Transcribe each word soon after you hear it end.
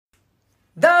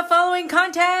The following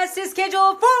contest is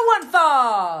scheduled for one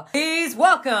fall. Please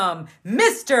welcome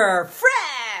Mr.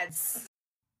 Frets.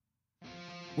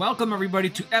 Welcome everybody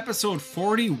to episode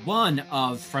 41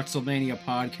 of Fretzelmania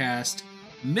podcast,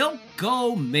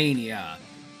 Milk-O-Mania.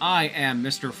 I am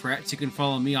Mr. Frets. You can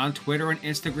follow me on Twitter and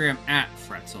Instagram at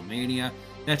Fretzelmania.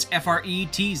 That's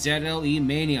F-R-E-T-Z-L-E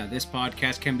Mania. This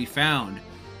podcast can be found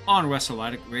on Wrestle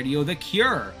Addict Radio, the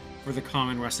cure for the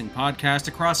common wrestling podcast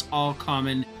across all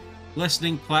common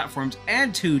listening platforms.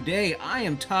 And today I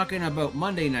am talking about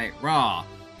Monday Night Raw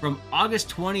from August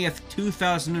 20th,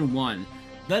 2001,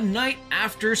 the night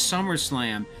after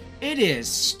SummerSlam. It is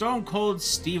Stone Cold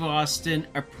Steve Austin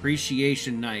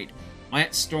Appreciation Night.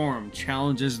 Lance Storm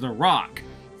challenges The Rock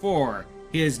for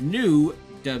his new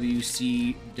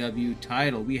WCW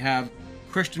title. We have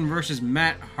Christian versus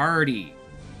Matt Hardy.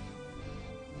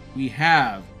 We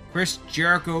have Chris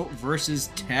Jericho versus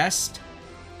Test.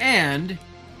 And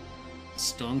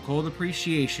Stone Cold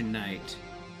Appreciation Night.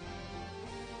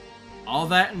 All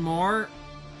that and more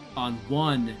on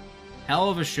one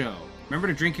hell of a show. Remember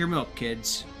to drink your milk,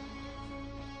 kids.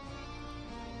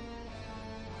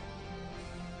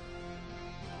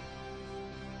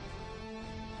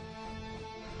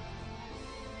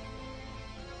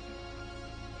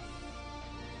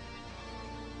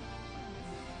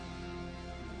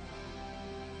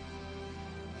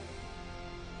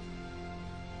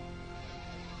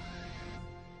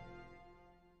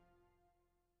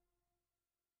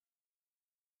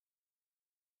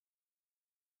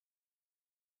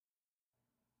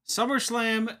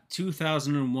 SummerSlam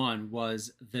 2001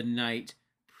 was the night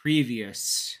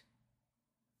previous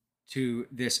to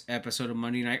this episode of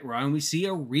Monday Night Raw, and we see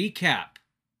a recap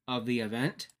of the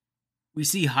event. We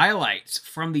see highlights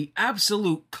from the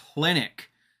absolute clinic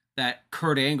that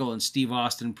Kurt Angle and Steve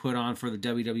Austin put on for the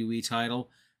WWE title.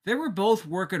 They were both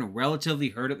working relatively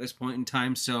hurt at this point in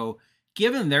time, so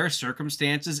given their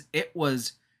circumstances, it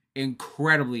was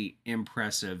incredibly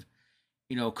impressive.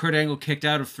 You know, Kurt Angle kicked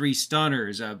out of 3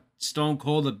 stunners. Stone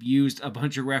Cold abused a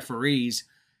bunch of referees.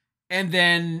 And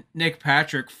then Nick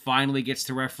Patrick finally gets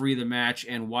to referee the match.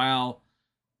 And while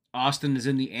Austin is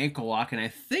in the ankle lock and I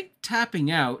think tapping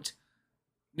out,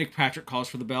 Nick Patrick calls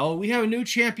for the bell. We have a new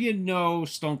champion. No,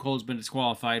 Stone Cold's been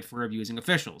disqualified for abusing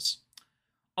officials.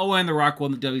 Oh, and The Rock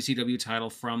won the WCW title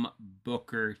from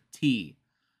Booker T.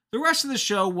 The rest of the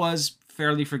show was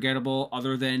fairly forgettable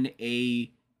other than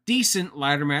a decent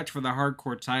ladder match for the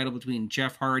hardcore title between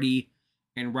Jeff Hardy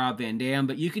and Rob Van Dam,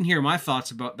 but you can hear my thoughts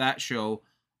about that show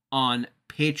on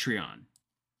Patreon.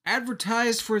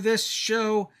 Advertised for this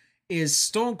show is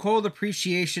Stone Cold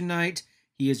Appreciation Night.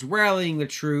 He is rallying the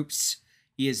troops.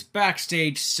 He is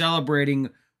backstage celebrating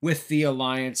with the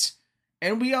Alliance.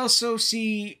 And we also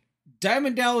see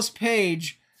Diamond Dallas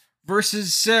Page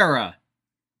versus Sarah.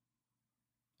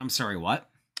 I'm sorry, what?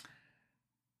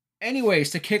 Anyways,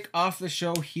 to kick off the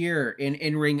show here in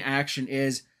in-ring action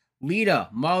is Lita,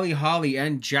 Molly Holly,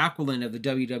 and Jacqueline of the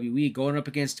WWE going up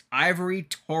against Ivory,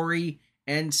 Tori,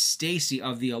 and Stacy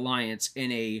of the Alliance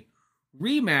in a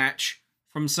rematch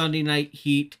from Sunday Night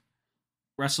Heat,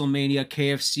 WrestleMania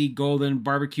KFC Golden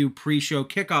Barbecue pre-show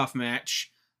kickoff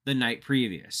match the night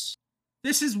previous.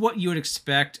 This is what you would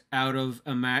expect out of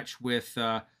a match with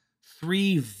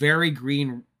 3 very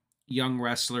green young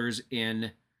wrestlers in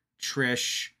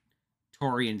Trish,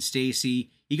 Tori, and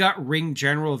Stacy. You got ring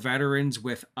general veterans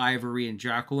with Ivory and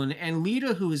Jacqueline, and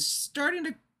Lita, who is starting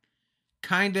to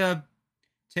kind of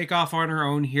take off on her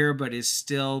own here, but is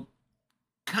still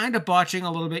kind of botching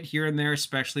a little bit here and there,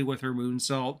 especially with her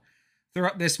moonsault.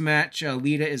 Throughout this match,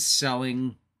 Lita is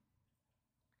selling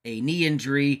a knee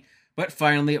injury, but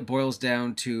finally it boils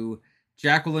down to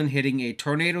Jacqueline hitting a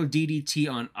tornado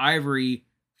DDT on Ivory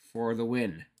for the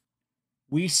win.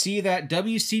 We see that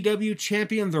WCW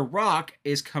champion The Rock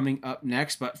is coming up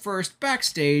next, but first,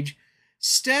 backstage,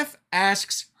 Steph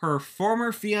asks her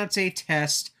former fiancé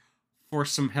Test for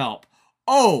some help.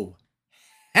 Oh,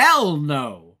 hell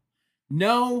no!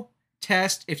 No,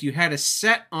 Test, if you had a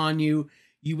set on you,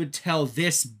 you would tell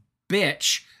this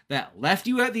bitch that left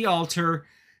you at the altar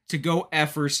to go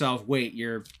F herself. Wait,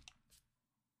 you're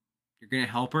gonna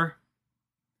help her?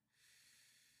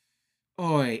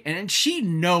 Oi, and she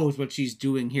knows what she's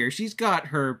doing here. She's got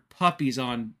her puppies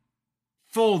on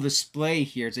full display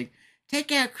here. It's like,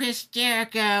 take out Chris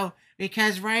Jericho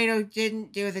because Rhino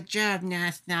didn't do the job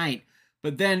last night.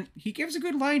 But then he gives a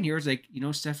good line here. It's like, you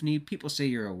know, Stephanie, people say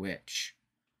you're a witch.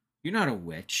 You're not a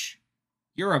witch.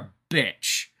 You're a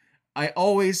bitch. I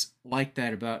always like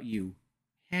that about you.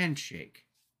 Handshake.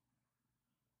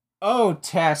 Oh,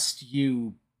 Test,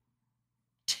 you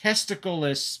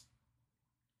testicleless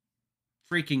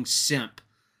freaking simp.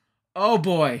 Oh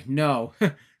boy, no.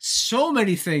 So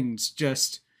many things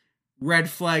just red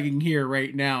flagging here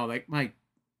right now. Like, my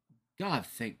God,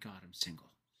 thank God I'm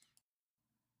single.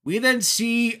 We then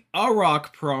see a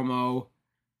Rock promo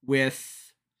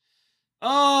with,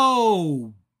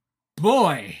 oh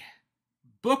boy,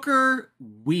 Booker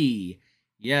Wee.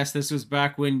 Yes, this was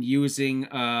back when using,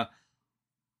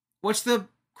 what's the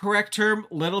correct term?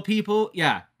 Little people?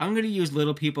 Yeah, I'm going to use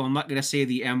little people. I'm not going to say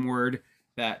the M word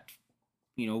that,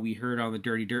 we heard on the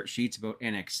Dirty Dirt sheets about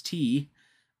NXT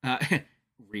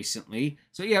recently.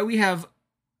 So yeah, we have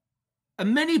a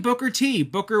mini Booker T,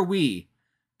 Booker Wee,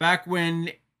 back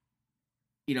when,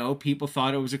 people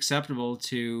thought it was acceptable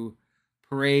to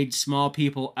parade small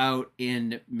people out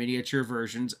in miniature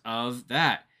versions of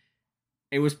that.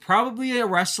 It was probably a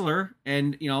wrestler,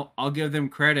 and I'll give them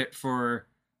credit for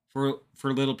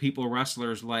little people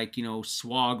wrestlers like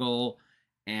Swoggle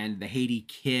and the Haiti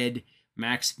Kid,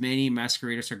 Max Mini,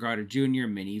 Masquerade Sagrada Jr.,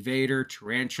 Mini Vader,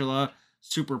 Tarantula,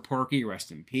 Super Porky,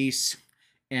 rest in peace,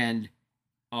 and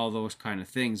all those kind of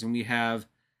things. And we have,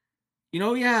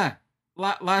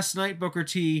 last night, Booker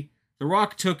T, The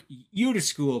Rock took you to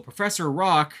school. Professor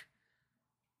Rock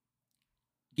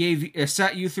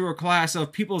sat you through a class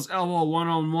of People's Elbow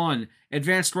 1-on-1,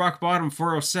 Advanced Rock Bottom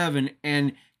 407,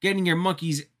 and getting your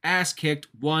monkey's ass kicked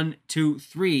 1, 2,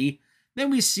 3. Then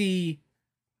we see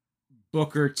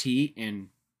Booker T in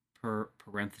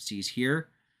parentheses here,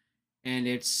 and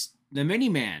it's the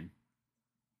Mini-Man.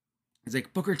 It's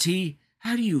like, Booker T,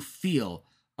 how do you feel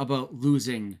about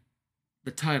losing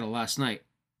the title last night?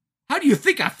 How do you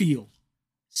think I feel,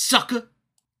 sucker?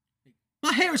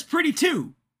 My hair is pretty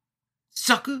too,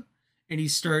 sucker. And he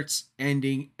starts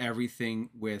ending everything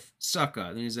with sucker.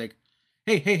 And he's like,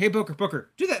 hey,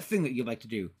 Booker, do that thing that you like to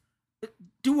do.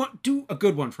 Do a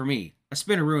good one for me. A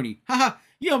spinneroonie. Haha,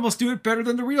 you almost do it better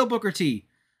than the real Booker T.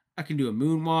 I can do a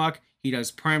moonwalk. He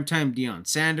does primetime Deion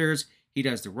Sanders. He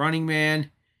does the Running Man.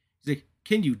 He's like,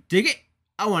 can you dig it?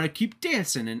 I want to keep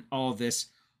dancing, and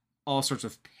all sorts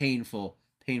of painful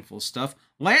stuff.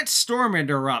 Lance Storm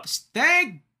interrupts.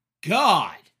 Thank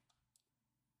God.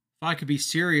 If I could be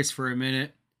serious for a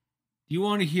minute, do you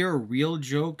want to hear a real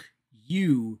joke?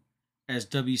 You, as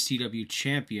WCW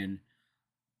champion,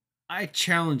 I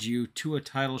challenge you to a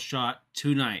title shot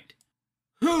tonight.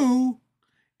 Who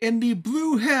in the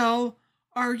blue hell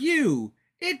are you?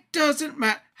 It doesn't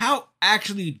matter. How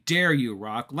actually dare you,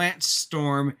 Rock? Lance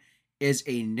Storm is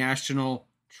a national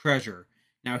treasure.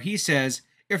 Now he says,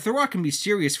 if The Rock can be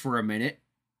serious for a minute,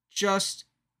 just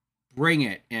bring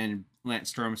it. And Lance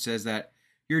Storm says that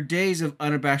your days of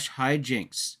unabashed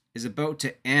hijinks is about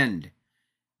to end.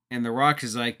 And The Rock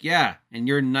is like, yeah, and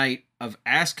your night of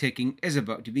ass kicking is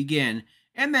about to begin.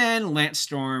 And then Lance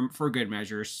Storm, for good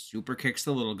measure, super kicks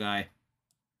the little guy.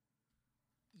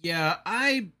 Yeah,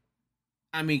 I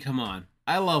mean, come on.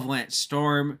 I love Lance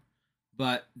Storm,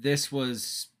 but this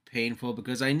was painful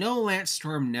because I know Lance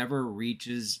Storm never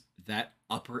reaches that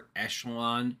upper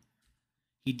echelon.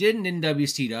 He didn't in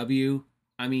WCW.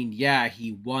 I mean, yeah,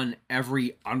 he won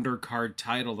every undercard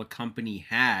title the company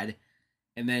had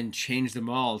and then changed them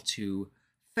all to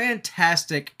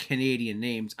fantastic Canadian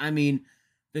names. I mean,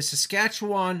 the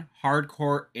Saskatchewan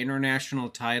Hardcore International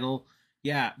title,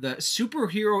 yeah, the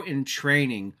superhero in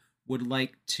training would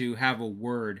like to have a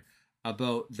word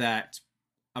about that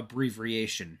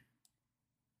abbreviation.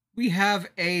 We have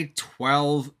a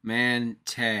 12-man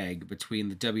tag between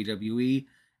the WWE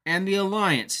and the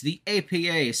Alliance, the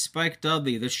APA, Spike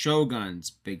Dudley, the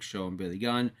Shoguns, Big Show and Billy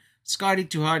Gunn, Scotty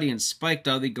 2 Hotty and Spike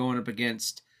Dudley going up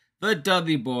against the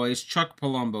Dudley Boys, Chuck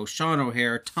Palumbo, Sean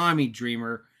O'Hare, Tommy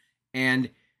Dreamer, and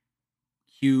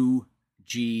Hugh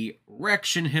G.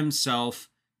 Rection himself,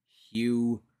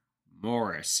 Hugh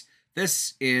Morris.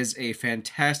 This is a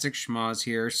fantastic schmoz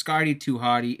here. Scotty 2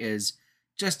 Hotty is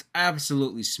just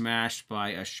absolutely smashed by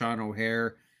a Sean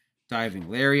O'Hare diving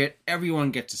lariat. Everyone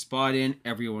gets a spot in.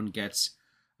 Everyone gets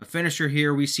a finisher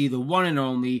here. We see the one and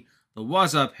only, the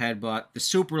was up headbutt, the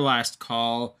super last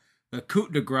call, the coup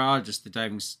de grace, just the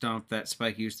diving stomp that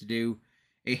Spike used to do,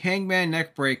 a hangman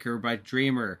neckbreaker by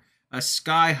Dreamer, a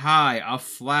sky high,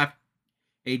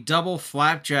 a double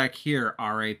flapjack here,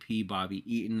 R.A.P. Bobby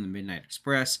Eaton in the Midnight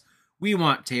Express. We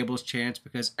want tables chance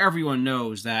because everyone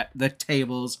knows that the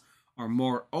tables are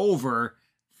more over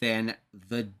than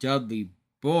the Dudley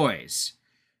Boys.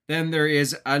 Then there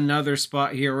is another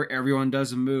spot here where everyone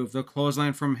does a move. The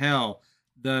clothesline from hell,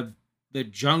 the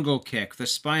jungle kick, the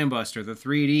spinebuster, the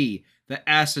 3D, the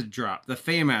acid drop, the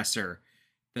Faymaster,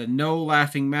 the no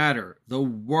laughing matter, the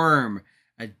worm,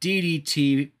 a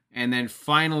DDT, and then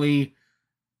finally,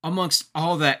 amongst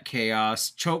all that chaos,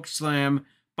 choke slam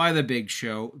by the Big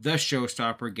Show. The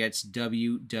Showstopper gets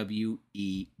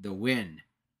WWE the win.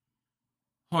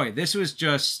 Boy, this was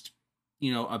just,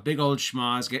 a big old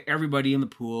schmoz. Get everybody in the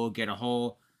pool, get a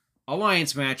whole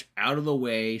alliance match out of the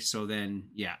way. So then,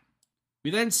 yeah.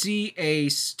 We then see a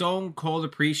Stone Cold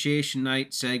Appreciation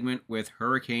Night segment with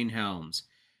Hurricane Helms,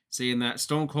 saying that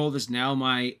Stone Cold is now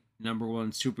my number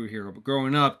one superhero. But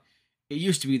growing up, it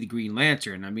used to be the Green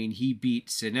Lantern. I mean, he beat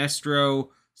Sinestro,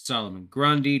 Solomon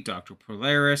Grundy, Dr.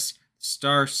 Polaris,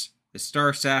 the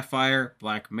Star Sapphire,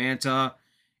 Black Manta,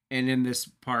 and in this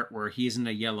part where he's in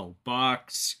a yellow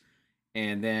box,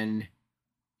 and then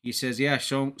he says, yeah,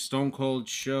 Stone Cold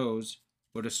shows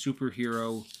what a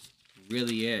superhero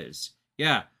really is.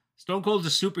 Yeah, Stone Cold's a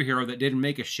superhero that didn't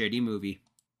make a shitty movie.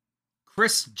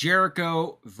 Chris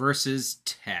Jericho versus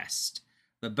Test.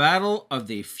 The battle of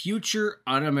the future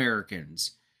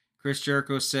Un-Americans. Chris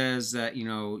Jericho says that,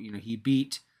 he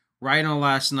beat Rhino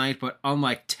last night, but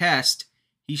unlike Test,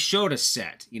 he showed a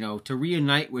set, to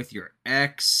reunite with your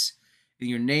ex.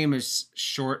 Your name is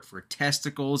short for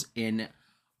testicles in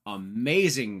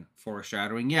amazing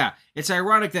foreshadowing. Yeah, it's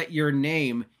ironic that your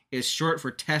name is short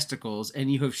for testicles,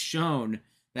 and you have shown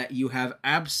that you have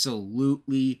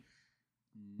absolutely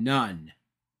none.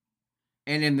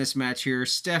 And in this match here,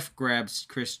 Steph grabs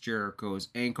Chris Jericho's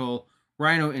ankle,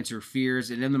 Rhino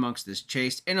interferes, and in amongst this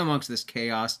chase, in amongst this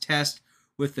chaos, Test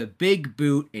with the big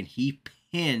boot, and he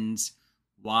pins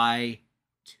Y2J.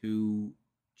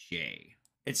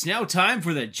 It's now time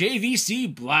for the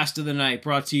JVC Blast of the Night,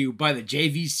 brought to you by the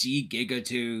JVC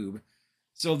Gigatube.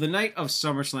 So the night of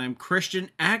SummerSlam, Christian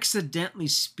accidentally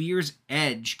spears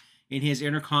Edge in his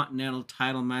Intercontinental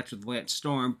title match with Lance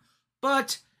Storm,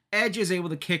 but Edge is able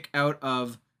to kick out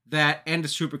of that and a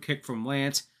super kick from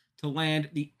Lance to land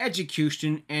the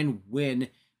execution and win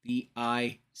the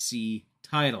IC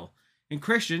title. And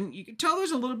Christian, you can tell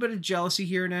there's a little bit of jealousy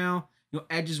here now.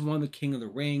 Edge has won the King of the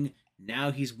Ring.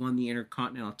 Now he's won the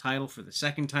Intercontinental title for the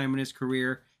second time in his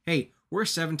career. Hey, we're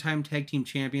 7-time tag team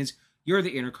champions. You're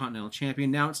the Intercontinental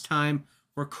champion. Now it's time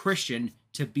for Christian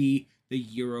to be the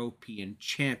European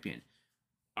champion.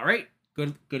 All right,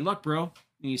 good luck, bro.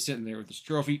 And he's sitting there with this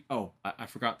trophy. Oh, I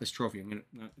forgot this trophy. I'm gonna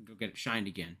go get it shined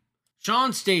again.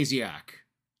 Shawn Stasiak,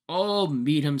 old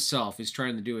meat himself, is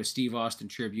trying to do a Steve Austin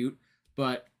tribute,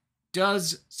 but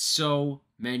does so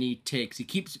many takes. He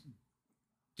keeps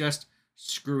just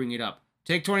screwing it up.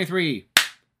 Take 23.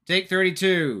 Take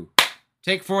 32.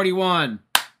 Take 41.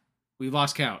 We've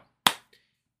lost count.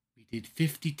 We did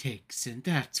 50 takes, and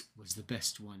that was the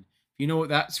best one. If you know what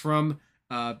that's from,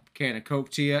 can of Coke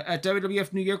to you. At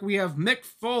WWF New York, we have Mick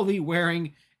Foley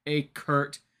wearing a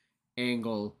Kurt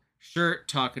Angle shirt,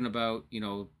 talking about,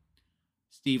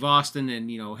 Steve Austin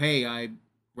and, hey, I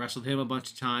wrestled him a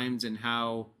bunch of times, and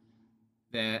how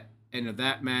that end of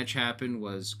that match happened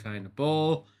was kind of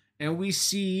bull. And we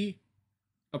see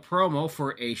a promo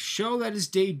for a show that is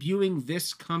debuting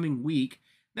this coming week.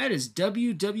 That is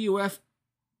WWF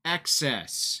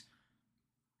Access.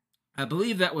 I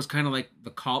believe that was kind of like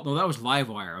the call. No, that was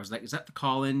Livewire. I was like, is that the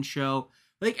call-in show?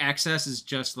 I think Access is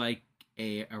just like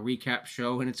a recap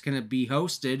show, and it's going to be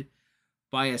hosted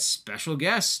by a special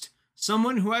guest.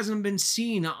 Someone who hasn't been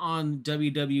seen on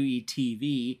WWE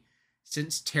TV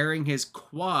since tearing his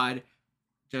quad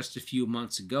just a few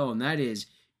months ago, and that is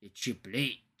Triple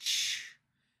H.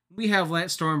 We have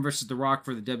Lance Storm versus The Rock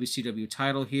for the WCW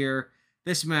title here.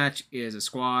 This match is a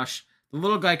squash. The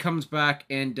little guy comes back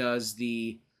and does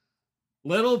the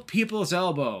little people's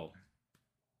elbow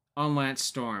on Lance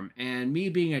Storm. And me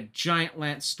being a giant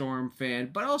Lance Storm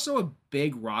fan, but also a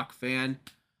big Rock fan,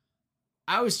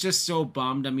 I was just so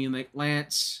bummed. I mean,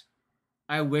 Lance,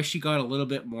 I wish he got a little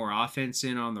bit more offense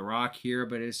in on The Rock here,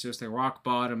 but it's just a rock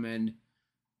bottom, and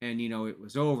it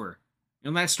was over.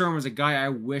 And Lance Storm was a guy I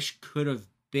wish could have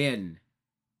been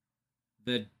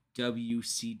the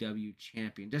WCW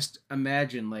champion. Just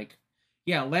imagine,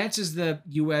 Lance is the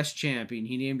US champion.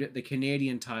 He named it the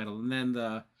Canadian title. And then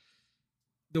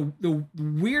the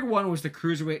weird one was the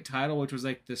Cruiserweight title, which was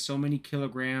the so many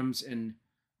kilograms and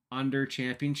under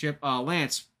championship.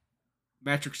 Lance,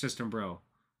 metric system, bro.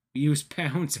 We use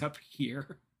pounds up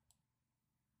here.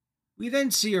 We then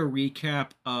see a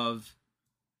recap of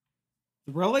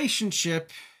the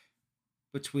relationship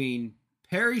between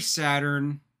Perry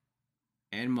Saturn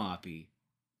and Moppy.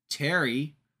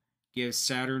 Terry gives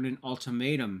Saturn an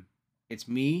ultimatum. It's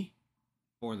me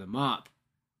or the mop.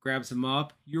 Grabs the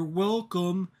mop. You're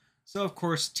welcome. So, of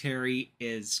course, Terry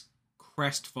is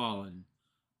crestfallen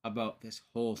about this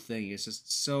whole thing. He's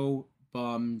just so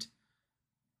bummed.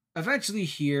 Eventually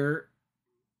here,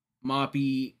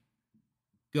 Moppy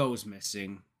goes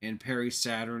missing, and Perry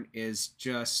Saturn is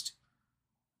just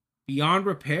beyond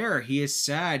repair. He is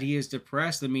sad. He is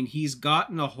depressed. I mean, he's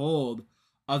gotten a hold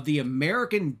of the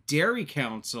American Dairy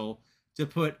Council to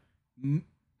put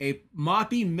a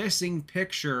Moppy missing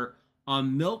picture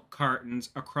on milk cartons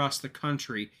across the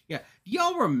country. Yeah, do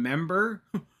y'all remember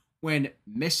when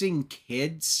missing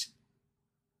kids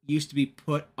used to be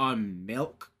put on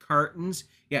milk cartons?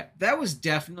 Yeah, that was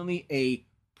definitely a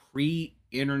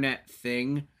pre-internet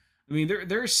thing. I mean,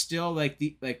 there's still like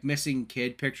the missing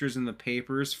kid pictures in the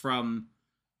papers from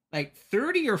like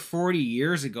 30 or 40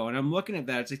 years ago, and I'm looking at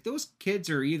that. It's like those kids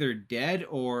are either dead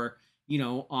or, you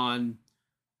know, on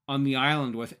the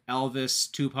island with Elvis,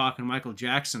 Tupac, and Michael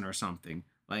Jackson or something.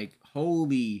 Like,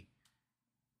 holy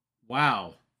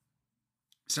wow.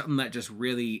 Something that just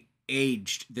really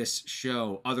aged this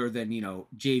show, other than, you know,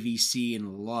 JVC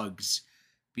and Lugs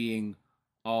being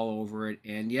all over it.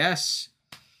 And yes,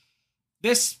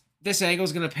 this angle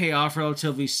is going to pay off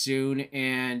relatively soon,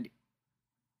 and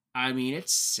I mean,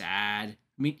 it's sad.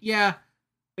 I mean, yeah,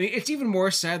 I mean, it's even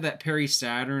more sad that Perry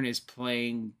Saturn is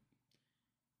playing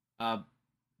a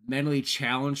mentally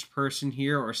challenged person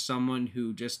here, or someone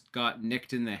who just got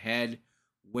nicked in the head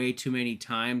way too many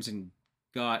times and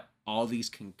got all these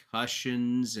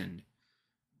concussions and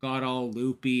got all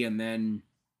loopy, and then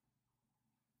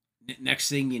next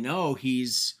thing you know,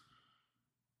 he's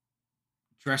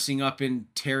dressing up in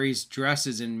Terry's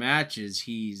dresses in matches.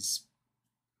 He's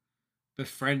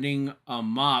befriending a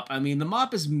mop. I mean, the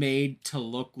mop is made to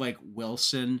look like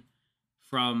Wilson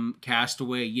from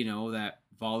Castaway, you know, that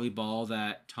volleyball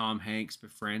that Tom Hanks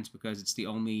befriends, because it's the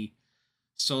only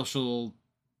social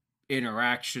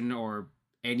interaction or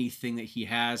anything that he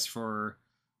has for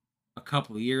a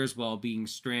couple of years while being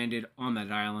stranded on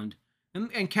that island.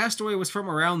 And Castaway was from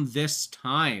around this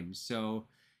time, so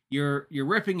you're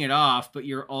ripping it off, but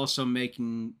you're also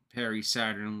making Perry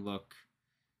Saturn look,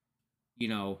 you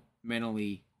know,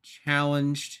 mentally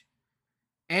challenged.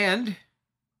 And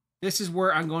this is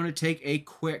where I'm going to take a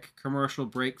quick commercial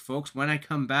break, folks. When I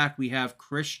come back, we have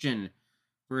Christian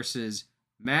versus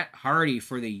Matt Hardy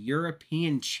for the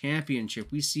European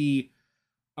Championship. We see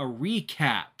a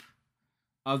recap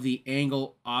of the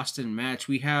Angle Austin match.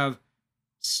 We have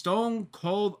Stone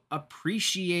Cold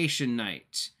Appreciation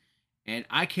Night, and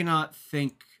I cannot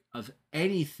think of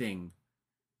anything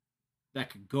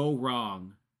that could go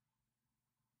wrong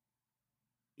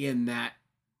in that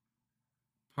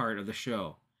part of the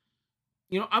show.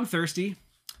 You know, I'm thirsty.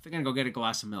 I think I'm gonna go get a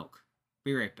glass of milk.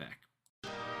 Be right back.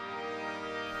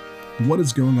 What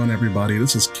is going on, everybody?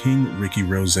 This is King Ricky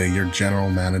Rose, your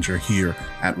general manager here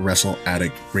at Wrestle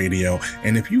Addict Radio.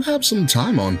 And if you have some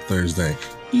time on Thursday,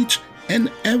 each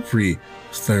and every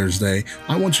Thursday,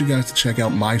 I want you guys to check out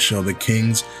my show, the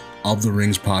Kings of the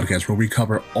Rings podcast, where we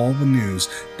cover all the news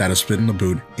that is spit in the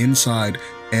boot inside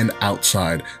and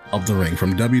outside of the ring,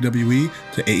 from WWE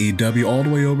to AEW, all the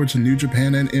way over to New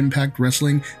Japan and Impact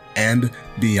Wrestling and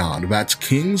beyond. That's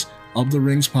Kings of the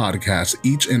Rings podcast,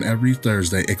 each and every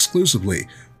Thursday, exclusively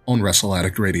on Wrestle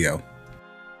Addict Radio.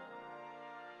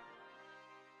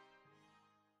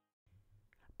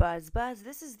 Buzz,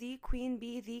 this is the Queen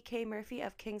Bee, the K Murphy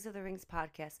of Kings of the Rings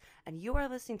podcast, and you are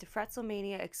listening to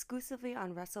Fretzelmania exclusively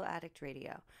on Wrestle Addict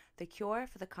Radio, the cure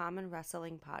for the common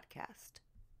wrestling podcast.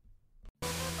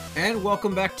 And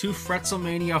welcome back to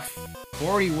Fretzelmania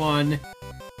 41,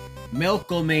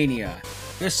 Milkomania.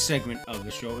 This segment of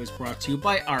the show is brought to you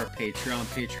by our Patreon,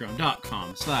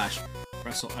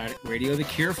 patreon.com/WrestleAddictRadio, the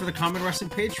cure for the common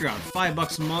wrestling Patreon.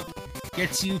 $5 a month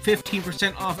gets you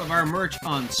 15% off of our merch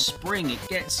on Spring. It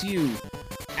gets you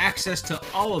access to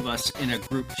all of us in a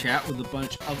group chat with a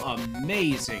bunch of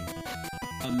amazing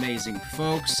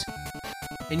folks.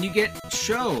 And you get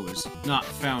shows not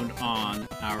found on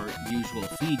our usual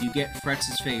feed. You get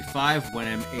Fretz's Fave 5 when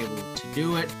I'm able to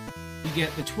do it. You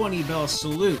get the 20 Bell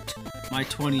Salute, my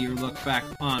 20-year look back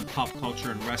on pop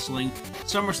culture and wrestling.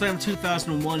 SummerSlam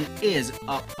 2001 is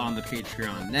up on the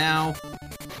Patreon now.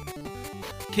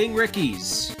 King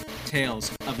Ricky's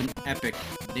Tales of an Epic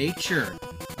Nature.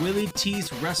 Willie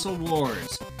T's Wrestle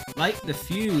Wars. Light the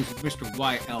Fuse with Mr.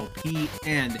 YLP,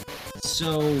 and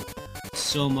so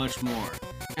much more.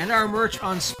 And our merch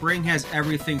on Spring has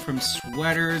everything from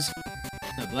sweaters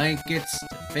to blankets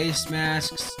to face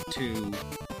masks to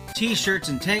t-shirts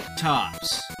and tank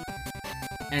tops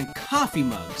and coffee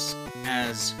mugs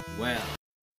as well.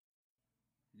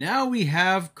 Now we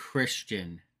have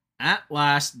Christian. At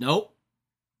last, nope,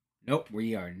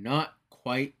 we are not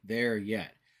quite there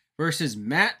yet. Versus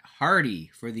Matt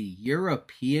Hardy for the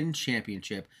European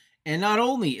Championship. And not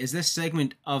only is this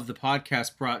segment of the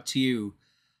podcast brought to you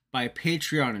by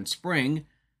Patreon and Spring,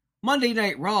 Monday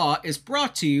Night Raw is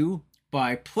brought to you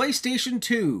by PlayStation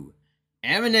 2.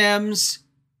 M&Ms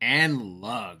and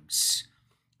lugs.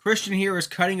 Christian here is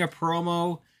cutting a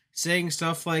promo saying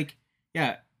stuff like,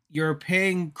 yeah, you're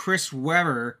paying Chris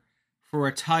Webber for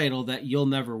a title that you'll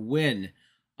never win.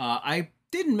 I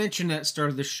didn't mention at the start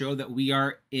of the show that we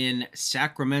are in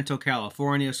Sacramento,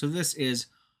 California, so this is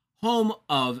home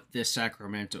of the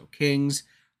Sacramento Kings,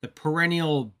 the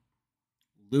perennial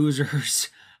losers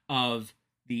of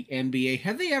the NBA.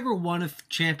 Have they ever won a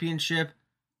championship?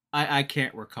 I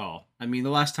can't recall. I mean, the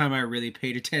last time I really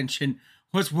paid attention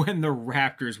was when the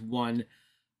Raptors won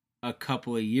a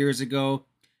couple of years ago,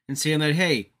 and saying that,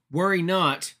 hey, worry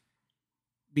not,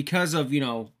 because of,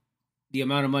 the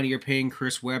amount of money you're paying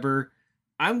Chris Webber,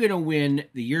 I'm going to win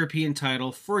the European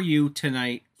title for you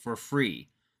tonight for free.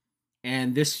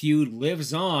 And this feud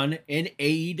lives on in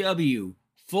AEW.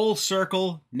 Full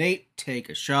circle, Nate, take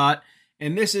a shot.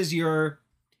 And this is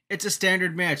it's a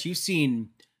standard match. You've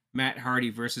seen Matt Hardy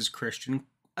versus Christian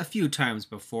a few times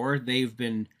before. They've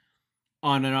been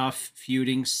on and off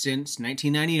feuding since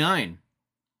 1999.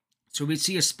 So we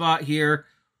see a spot here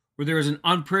where there is an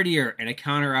unprettier and a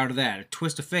counter out of that, a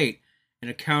twist of fate and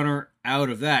a counter out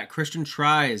of that. Christian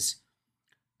tries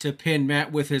to pin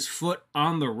Matt with his foot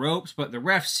on the ropes, but the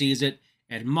ref sees it,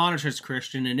 admonishes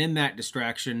Christian, and in that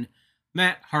distraction,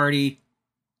 Matt Hardy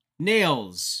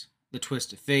nails the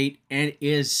twist of fate and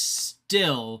is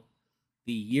still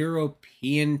the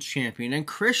European champion. And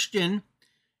Christian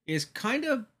is kind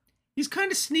of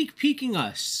sneak peeking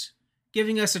us,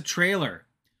 giving us a trailer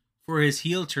for his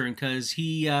heel turn, because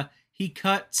he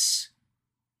cuts,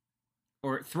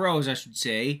 or throws, I should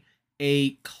say,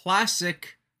 a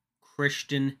classic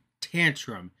Christian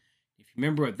tantrum. If you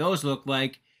remember what those look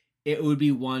like, it would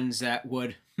be ones that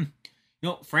would,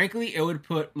 frankly, it would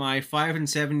put my 5 and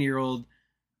 7-year-old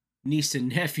niece and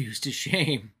nephews to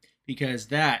shame, because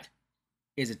that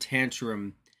is a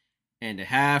tantrum and a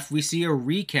half. We see a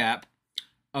recap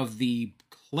of the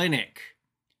clinic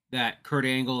that Kurt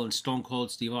Angle and Stone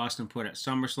Cold Steve Austin put at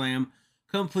SummerSlam,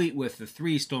 complete with the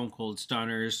 3 Stone Cold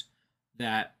Stunners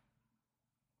that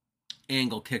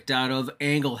Angle kicked out of.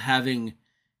 Angle having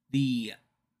the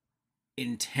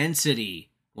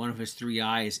intensity, one of his 3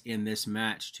 eyes in this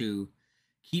match, to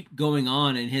keep going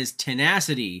on, and his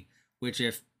tenacity, which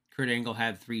if Kurt Angle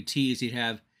had 3 T's, he'd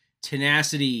have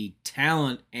tenacity,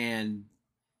 talent, and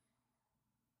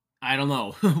I don't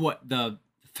know what the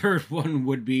third one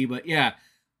would be, but yeah,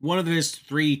 one of his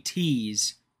 3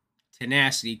 T's,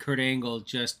 tenacity. Kurt Angle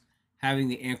just having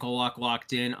the ankle lock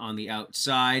locked in on the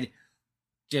outside,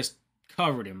 just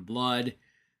covered in blood,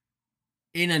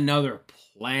 in another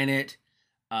planet.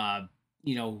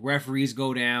 Referees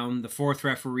go down. The 4th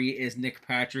referee is Nick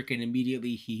Patrick, and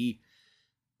immediately he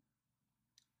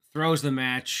throws the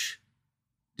match,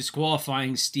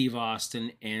 disqualifying Steve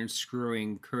Austin and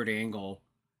screwing Kurt Angle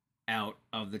out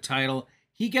of the title.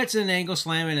 He gets an angle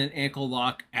slam and an ankle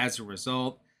lock as a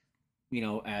result,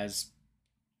 as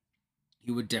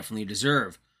he would definitely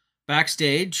deserve.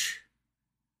 Backstage,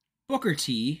 Booker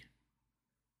T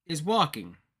is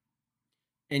walking,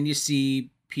 and you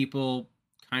see people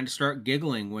kind of start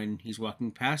giggling when he's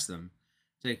walking past them.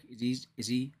 It's like,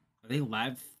 are they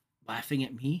laughing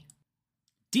at me?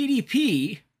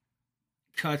 DDP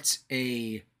cuts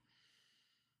a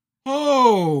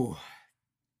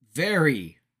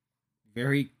very,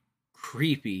 very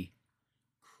creepy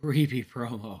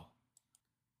promo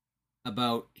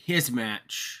about his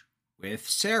match with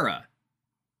Sarah.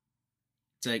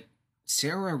 It's like,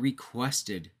 Sarah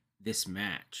requested this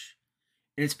match,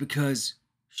 and it's because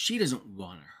she doesn't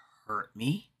want to hurt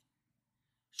me.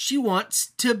 She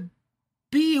wants to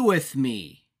be with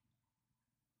me.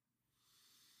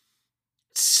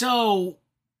 So,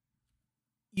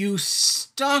 you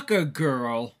stalk a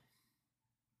girl,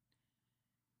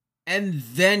 and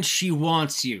then she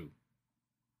wants you.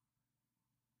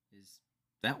 Is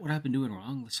that what I've been doing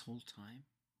wrong this whole time?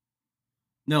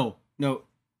 No.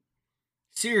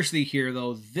 Seriously here,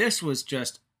 though, this was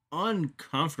just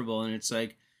uncomfortable, and it's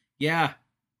like, yeah,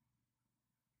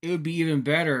 it would be even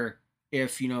better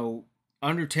if,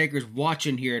 Undertaker's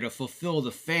watching here to fulfill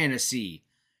the fantasy.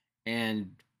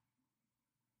 And,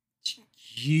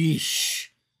 yeesh.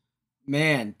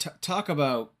 Man, talk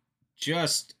about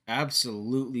just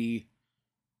absolutely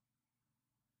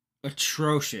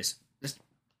atrocious. Just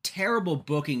terrible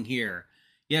booking here.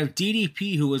 You have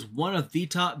DDP, who was one of the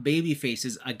top baby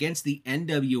faces against the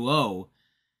NWO,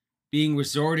 being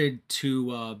resorted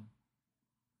to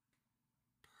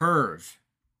perv.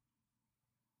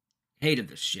 Hated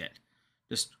this shit.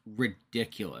 Just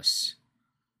ridiculous.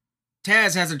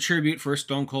 Taz has a tribute for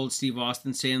Stone Cold Steve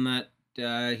Austin, saying that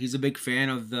he's a big fan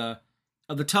of the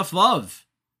tough love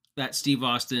that Steve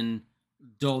Austin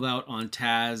doled out on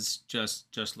Taz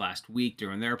just last week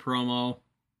during their promo.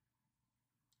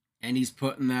 And he's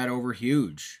putting that over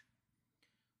huge.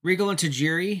 Regal and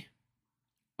Tajiri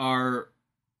are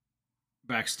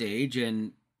backstage,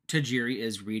 and Tajiri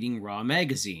is reading Raw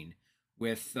magazine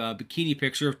with a bikini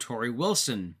picture of Tori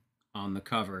Wilson on the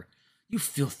cover. You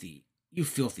filthy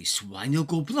swine, you'll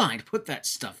go blind. Put that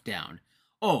stuff down.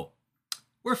 Oh,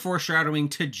 we're foreshadowing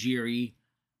Tajiri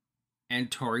and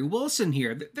Tori Wilson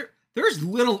here. There's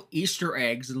little Easter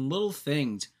eggs and little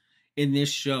things in this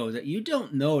show that you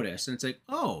don't notice. And it's like,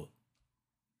 oh,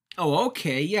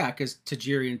 okay, yeah, because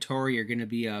Tajiri and Tori are going to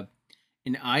be an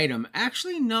item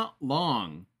actually not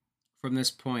long from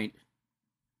this point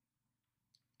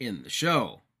in the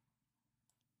show.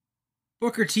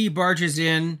 Booker T barges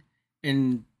in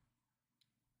and,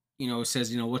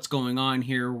 says, what's going on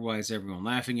here? Why is everyone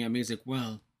laughing at me? He's like,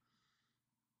 well,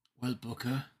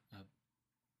 Booker,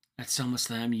 at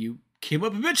SummerSlam, you came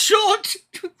up a bit short.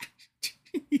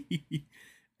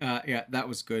 Yeah, that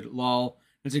was good. Lol.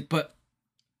 It's like, but,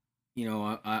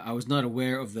 I was not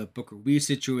aware of the Booker T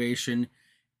situation.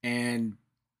 And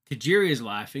Tajiri is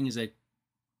laughing. He's like,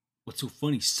 what's so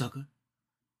funny, sucker?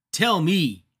 Tell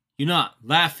me you're not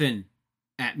laughing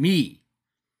at me.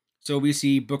 So we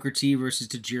see Booker T versus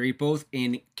Tajiri, both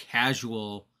in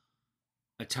casual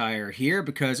attire here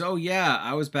because, oh yeah,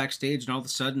 I was backstage and all of a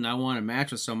sudden I want a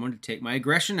match with someone to take my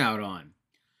aggression out on.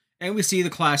 And we see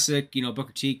the classic,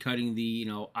 Booker T cutting the,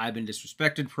 I've been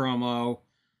disrespected promo.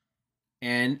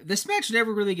 And this match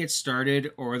never really gets started,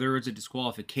 or there was a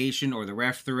disqualification, or the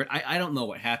ref threw it. I don't know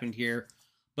what happened here.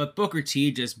 But Booker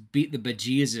T just beat the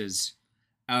bejesus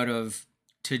out of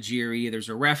Tajiri. There's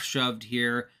a ref shoved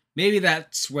here. Maybe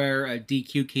that's where a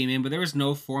DQ came in, but there was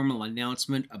no formal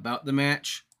announcement about the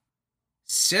match.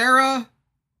 Sarah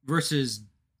versus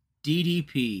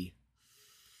DDP.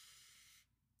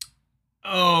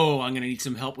 Oh, I'm going to need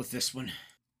some help with this one.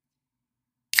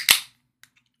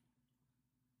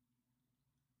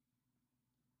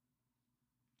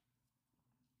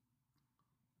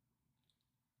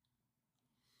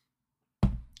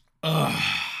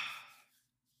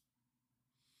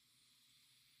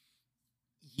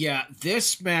 Yeah,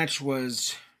 this match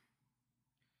was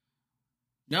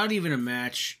not even a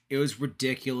match. It was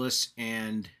ridiculous,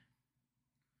 and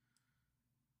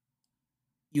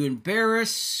you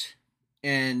embarrass,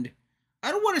 and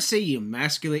I don't want to say you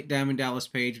emasculate Diamond Dallas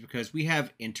Page because we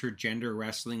have intergender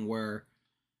wrestling where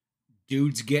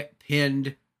dudes get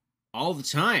pinned all the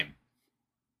time,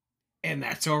 and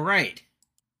that's all right.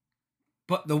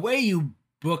 But the way you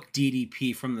book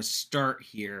DDP from the start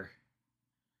here,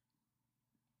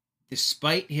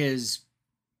 despite his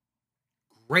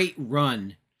great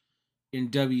run in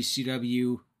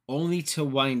WCW, only to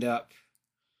wind up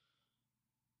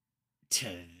to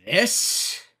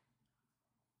this,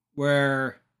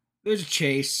 where there's a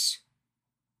chase,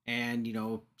 and,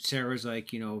 Sarah's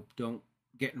like, don't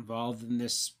get involved in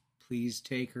this, please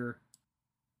take her.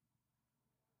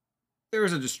 There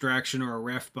was a distraction or a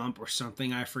ref bump or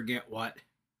something, I forget what.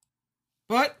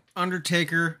 But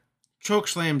Undertaker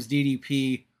chokeslams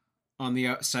DDP on the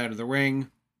outside of the ring,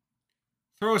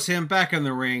 throws him back in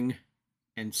the ring,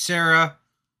 and Sarah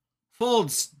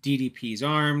folds DDP's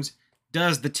arms,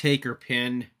 does the Taker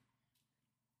pin,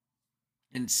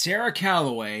 and Sarah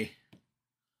Calloway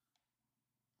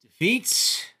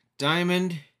defeats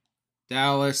Diamond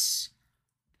Dallas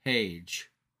Page.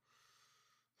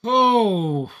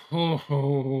 Oh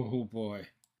boy.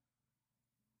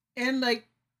 And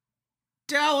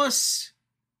Dallas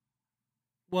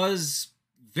was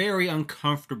very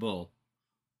uncomfortable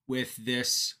with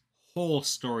this whole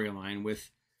storyline,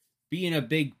 with being a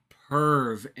big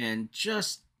perv and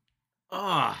just,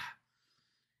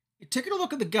 taking a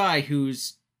look at the guy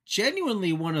who's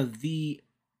genuinely one of the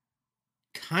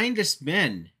kindest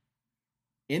men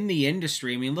in the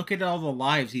industry. I mean, look at all the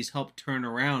lives he's helped turn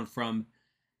around, from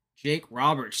Jake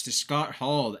Roberts to Scott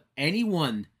Hall,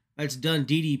 anyone that's done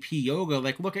DDP yoga.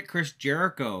 Look at Chris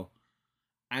Jericho.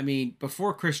 I mean,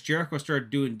 before Chris Jericho started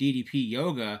doing DDP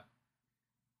yoga,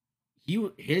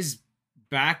 his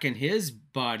back and his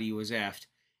body was effed.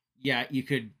 Yeah, you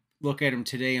could look at him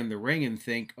today in the ring and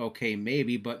think, okay,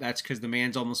 maybe, but that's because the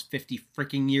man's almost 50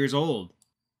 freaking years old.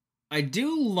 I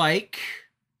do like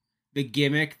the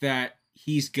gimmick that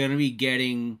he's gonna be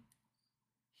getting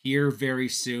here very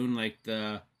soon, like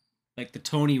the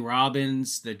Tony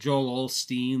Robbins, the Joel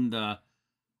Osteen, the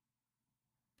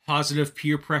positive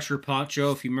peer pressure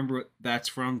poncho. If you remember what that's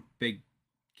from, big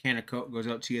can of Coke goes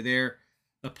out to you there.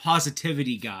 The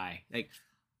positivity guy.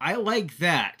 I like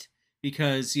that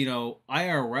because,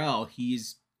 IRL,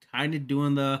 he's kind of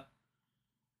doing the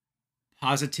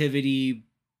positivity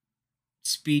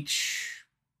speaker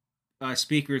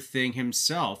thing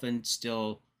himself, and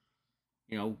still,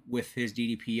 with his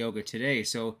DDP yoga today.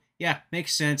 So yeah,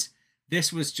 makes sense.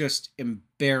 This was just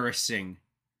embarrassing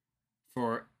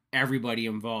for everybody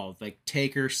involved. Like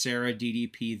Taker, Sarah,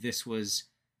 DDP,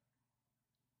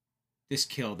 this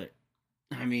killed it.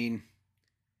 I mean,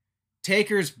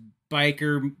 Taker's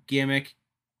biker gimmick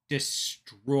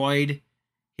destroyed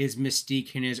his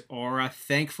mystique and his aura.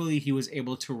 Thankfully, he was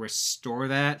able to restore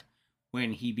that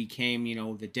when he became,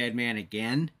 the dead man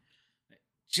again.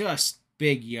 Just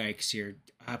big yikes here.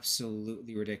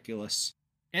 Absolutely ridiculous.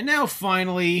 And now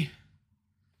finally,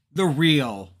 the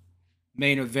real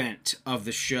main event of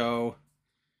the show.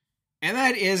 And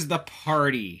that is the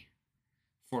party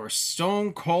for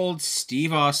Stone Cold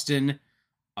Steve Austin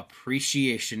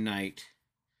Appreciation Night.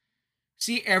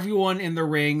 See everyone in the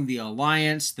ring, the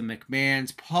Alliance, the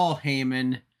McMahons, Paul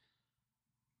Heyman.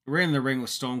 We're in the ring with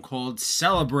Stone Cold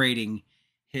celebrating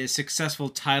his successful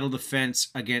title defense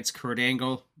against Kurt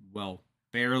Angle. Well,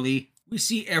 barely. We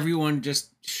see everyone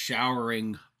just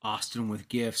showering Austin with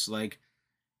gifts. Like,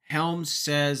 Helms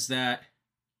says that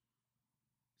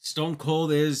Stone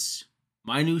Cold is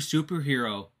my new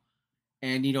superhero.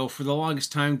 And, for the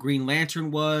longest time, Green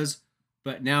Lantern was,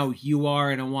 but now you are,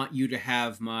 and I want you to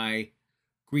have my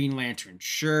Green Lantern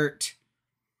shirt.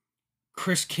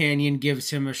 Chris Kanyon gives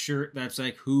him a shirt that's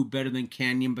like, who better than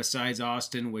Kanyon besides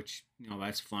Austin, which,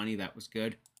 that's funny. That was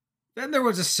good. Then there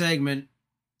was a segment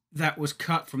that was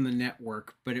cut from the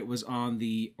network, but it was on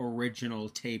the original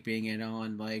taping and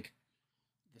on, like,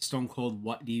 the Stone Cold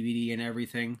What DVD and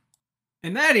everything.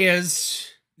 And that is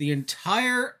the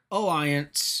entire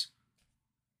Alliance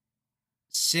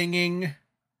singing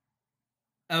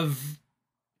of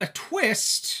a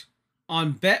twist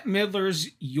on Bette Midler's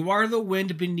You Are the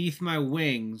Wind Beneath My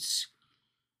Wings,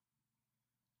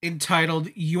 entitled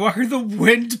You Are the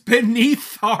Wind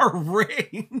Beneath Our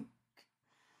Ring.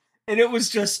 And it was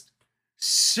just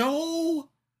so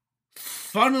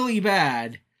funnily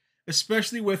bad,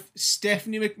 especially with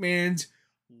Stephanie McMahon's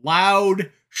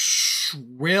loud,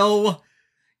 shrill,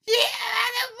 "Yeah,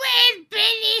 the wind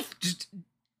beneath." Just,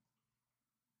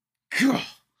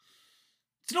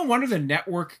 it's no wonder the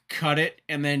network cut it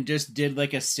and then just did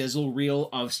like a sizzle reel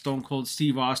of Stone Cold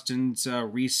Steve Austin's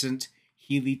recent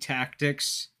Healy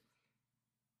tactics.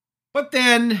 But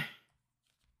then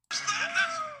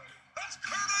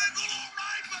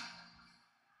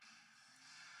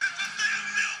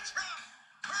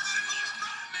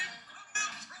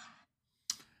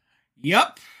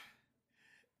yep.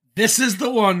 This is the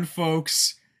one,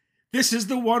 folks. This is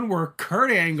the one where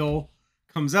Kurt Angle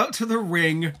comes out to the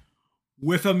ring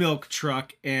with a milk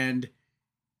truck, and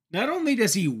not only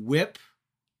does he whip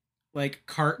like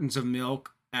cartons of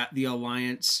milk at the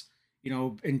Alliance,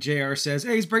 and JR says,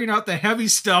 hey, he's bringing out the heavy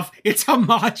stuff. It's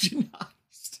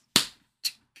homogenized.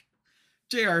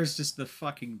 JR is just the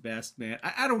fucking best, man.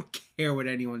 I don't care what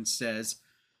anyone says.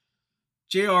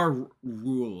 JR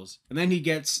rules. And then he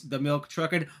gets the milk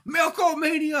truck, and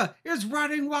Milkomania is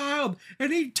running wild,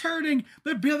 and he's turning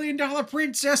the $1 billion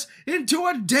princess into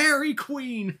a Dairy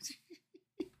Queen.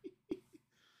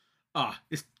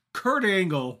 Kurt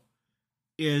Angle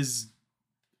is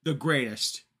the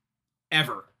greatest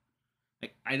ever.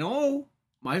 Like, I know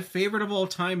my favorite of all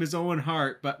time is Owen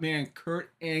Hart, but man,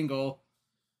 Kurt Angle,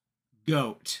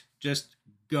 GOAT. Just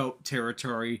GOAT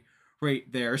territory right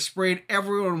there. Spraying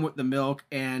everyone with the milk,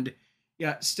 and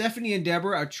yeah, Stephanie and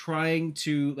Deborah are trying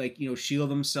to, shield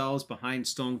themselves behind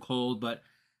Stone Cold, but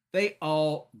they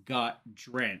all got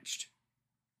drenched.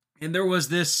 And there was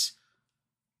this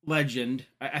legend,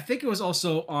 I think it was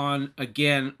also on,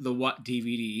 again, the What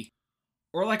DVD,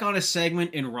 or like on a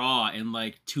segment in Raw in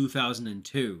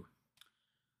 2002.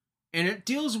 And it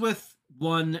deals with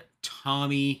one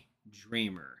Tommy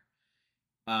Dreamer.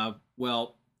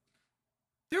 Well,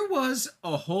 there was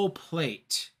a whole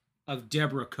plate of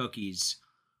Deborah cookies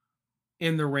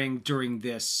in the ring during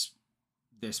this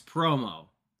promo.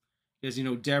 Because,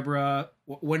 Deborah,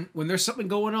 when there's something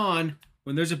going on,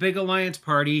 when there's a big Alliance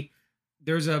party,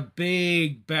 there's a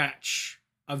big batch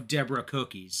of Deborah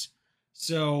cookies.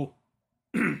 So,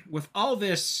 with all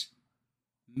this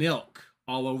milk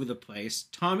all over the place,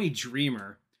 Tommy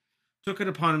Dreamer took it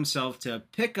upon himself to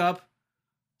pick up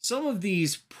some of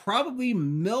these probably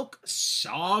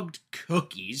milk-sogged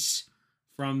cookies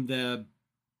from the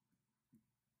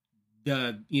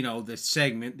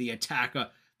segment, the attack,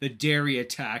 the dairy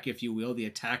attack, if you will, the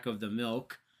attack of the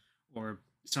milk, or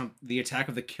the attack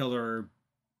of the killer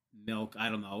milk. I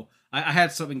don't know. I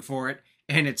had something for it,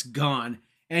 and it's gone.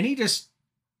 And he just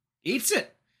eats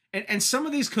it. And some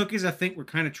of these cookies, I think, were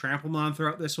kind of trampled on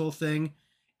throughout this whole thing.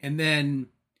 And then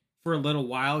for a little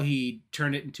while, he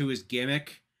turned it into his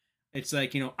gimmick. It's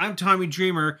like, I'm Tommy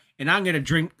Dreamer, and I'm going to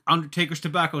drink Undertaker's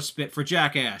tobacco spit for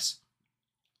Jackass.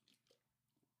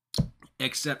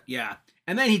 Except, yeah.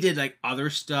 And then he did, like, other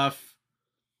stuff.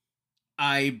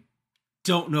 I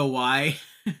don't know why.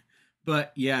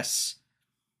 But, yes.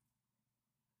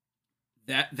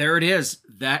 There it is.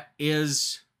 That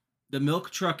is the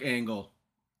milk truck angle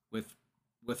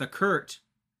with a Kurt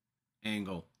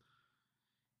angle.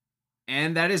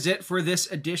 And that is it for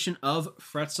this edition of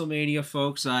Fretzelmania,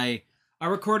 folks. I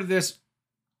recorded this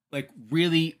like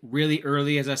really, really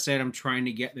early. As I said, I'm trying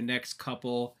to get the next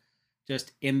couple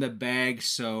just in the bag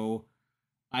so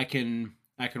I can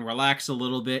relax a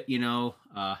little bit. This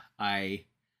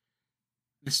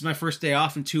is my first day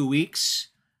off in 2 weeks.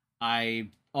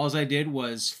 All I did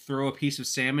was throw a piece of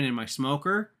salmon in my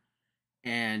smoker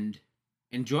and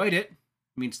enjoyed it.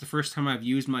 I mean, it's the first time I've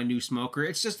used my new smoker.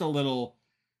 It's just a little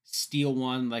steel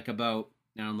one, like about,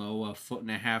 I don't know,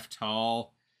 1.5 feet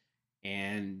tall.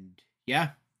 And yeah,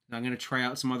 I'm going to try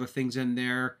out some other things in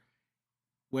there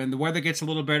when the weather gets a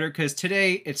little better, because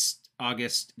today it's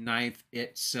August 9th.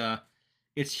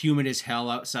 It's humid as hell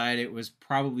outside. It was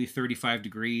probably 35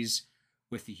 degrees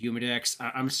with the Humidex.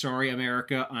 I'm sorry,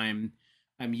 America. I'm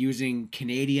using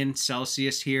Canadian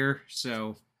Celsius here,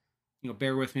 so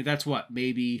bear with me. That's what,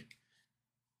 maybe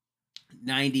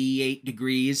 98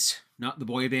 degrees, not the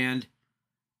boy band,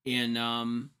 in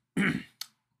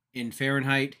in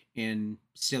Fahrenheit, in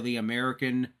silly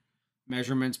American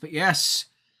measurements. But yes,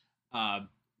 I'm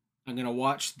gonna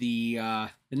watch the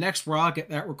next Raw, get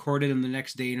that recorded in the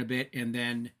next day and a bit, and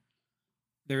then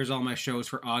there's all my shows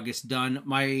for August done.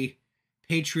 My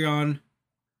Patreon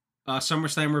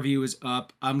SummerSlam review is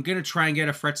up. I'm gonna try and get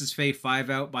a Fretz's Fave 5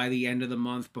 out by the end of the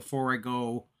month before I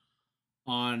go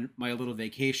on my little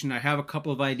vacation. I have a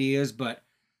couple of ideas, but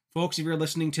folks, if you're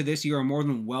listening to this, you are more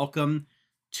than welcome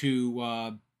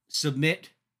to submit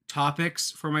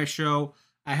topics for my show.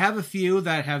 I have a few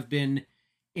that have been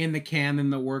in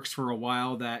the works for a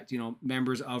while that,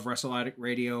 members of Wrestle Addict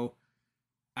Radio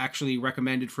actually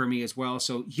recommended for me as well.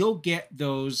 So you'll get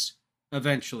those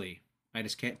eventually. I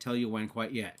just can't tell you when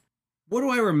quite yet. What do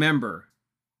I remember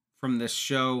from this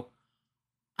show?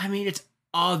 I mean, it's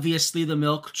obviously the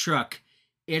milk truck.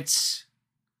 It's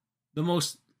the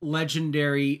most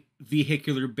legendary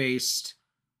vehicular-based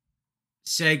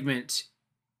segment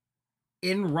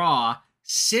in Raw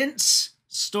since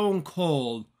Stone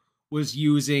Cold was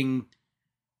using,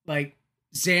 like,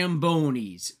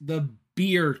 Zambonis, the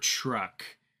beer truck,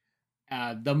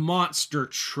 the monster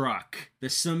truck, the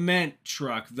cement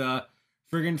truck, the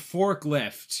friggin'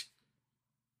 forklift,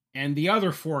 and the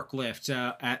other forklift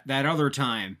at that other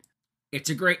time. It's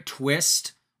a great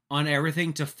twist on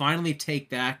everything to finally take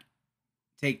that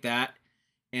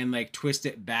and like twist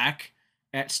it back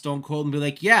at Stone Cold and be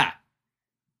like, yeah,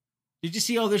 did you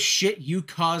see all this shit you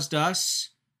caused us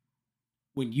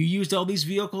when you used all these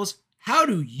vehicles? How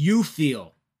do you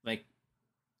feel? Like,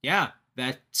 yeah,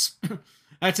 that's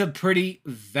a pretty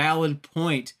valid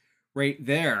point right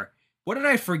there. What did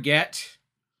I forget?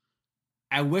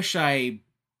 I wish I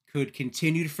could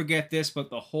continue to forget this, but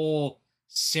the whole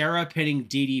Sarah pinning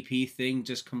DDP thing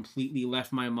just completely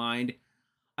left my mind.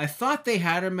 I thought they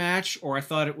had a match, or I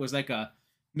thought it was like a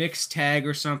mixed tag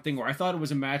or something, or I thought it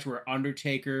was a match where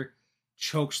Undertaker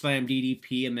chokeslammed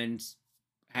DDP and then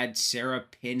had Sarah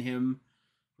pin him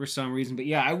for some reason. But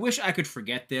yeah, I wish I could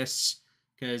forget this,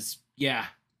 because yeah,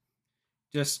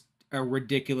 just a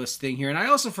ridiculous thing here. And I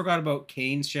also forgot about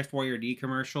Kane's Chef Boyardee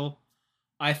commercial.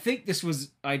 I think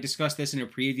I discussed this in a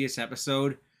previous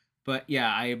episode, but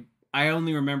yeah, I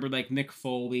only remember like Mick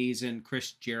Foley's and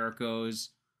Chris Jericho's.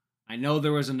 I know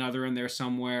there was another in there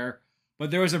somewhere, but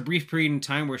there was a brief period in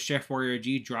time where Chef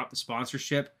Boyardee dropped the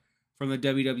sponsorship from the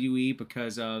WWE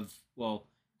because of, well,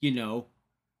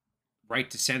 right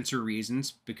to censor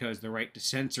reasons, because the right to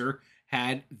censor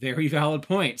had very valid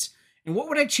points. And what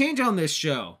would I change on this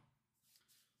show?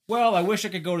 Well, I wish I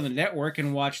could go to the network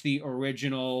and watch the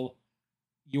original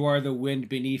You Are the Wind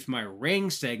Beneath My Ring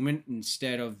segment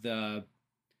instead of the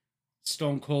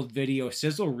Stone Cold video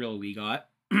sizzle reel we got.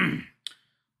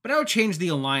 But I would change the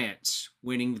Alliance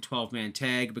winning the 12-man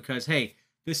tag because, hey,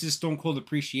 this is Stone Cold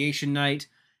Appreciation Night,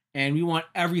 and we want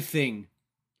everything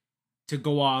to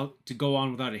go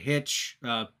on without a hitch.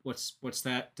 What's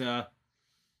that?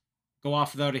 Go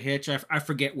off without a hitch. I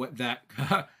forget what that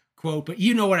quote, but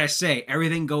you know what I say.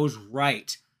 Everything goes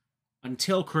right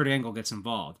until Kurt Angle gets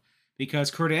involved, because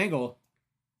Kurt Angle,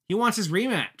 he wants his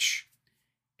rematch,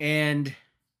 and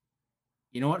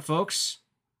you know what, folks?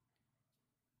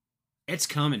 it's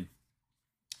coming.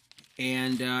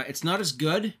 And it's not as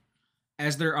good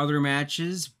as their other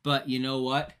matches, but you know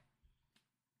what?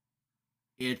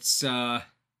 It's,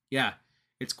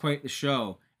 it's quite the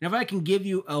show. Now, if I can give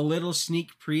you a little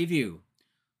sneak preview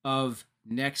of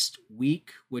next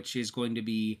week, which is going to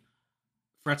be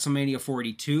Fretzelmania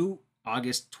 42,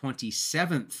 August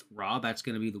 27th, Raw. That's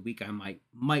going to be the week I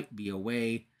might be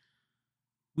away.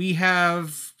 We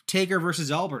have Taker versus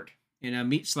Albert in a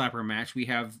meat slapper match. We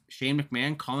have Shane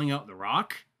McMahon calling out The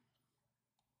Rock.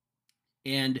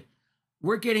 And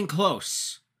we're getting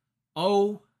close.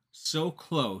 Oh, so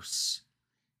close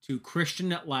to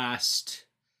Christian at last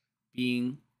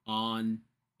being on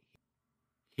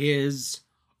his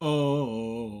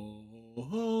own.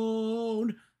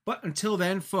 But until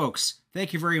then, folks,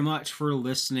 thank you very much for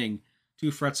listening to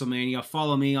Fretzelmania.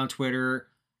 Follow me on Twitter,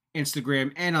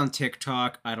 Instagram, and on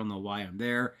TikTok. I don't know why I'm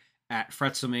there. At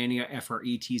Fretzelmania,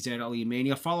 FRETZLE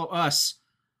Mania. Follow us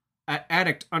at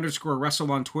Addict_Wrestle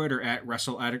on Twitter, at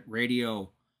WrestleAddict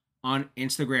Radio on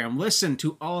Instagram. Listen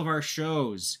to all of our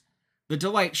shows. The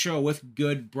Delight Show with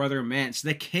Good Brother Mance.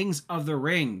 The Kings of the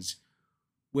Rings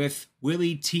with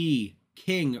Willie T,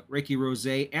 King Ricky Rose,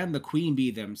 and the Queen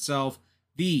Bee themselves,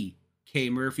 the K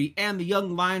Murphy, and the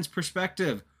Young Lions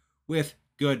Perspective with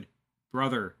Good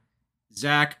Brother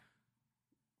Zach.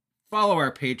 Follow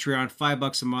our Patreon,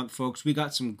 $5 a month, folks. We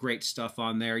got some great stuff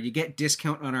on there. You get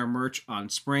discount on our merch on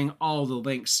Spring. All the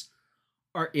links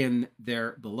are in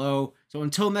there below. So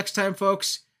until next time,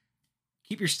 folks,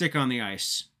 keep your stick on the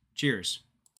ice. Cheers.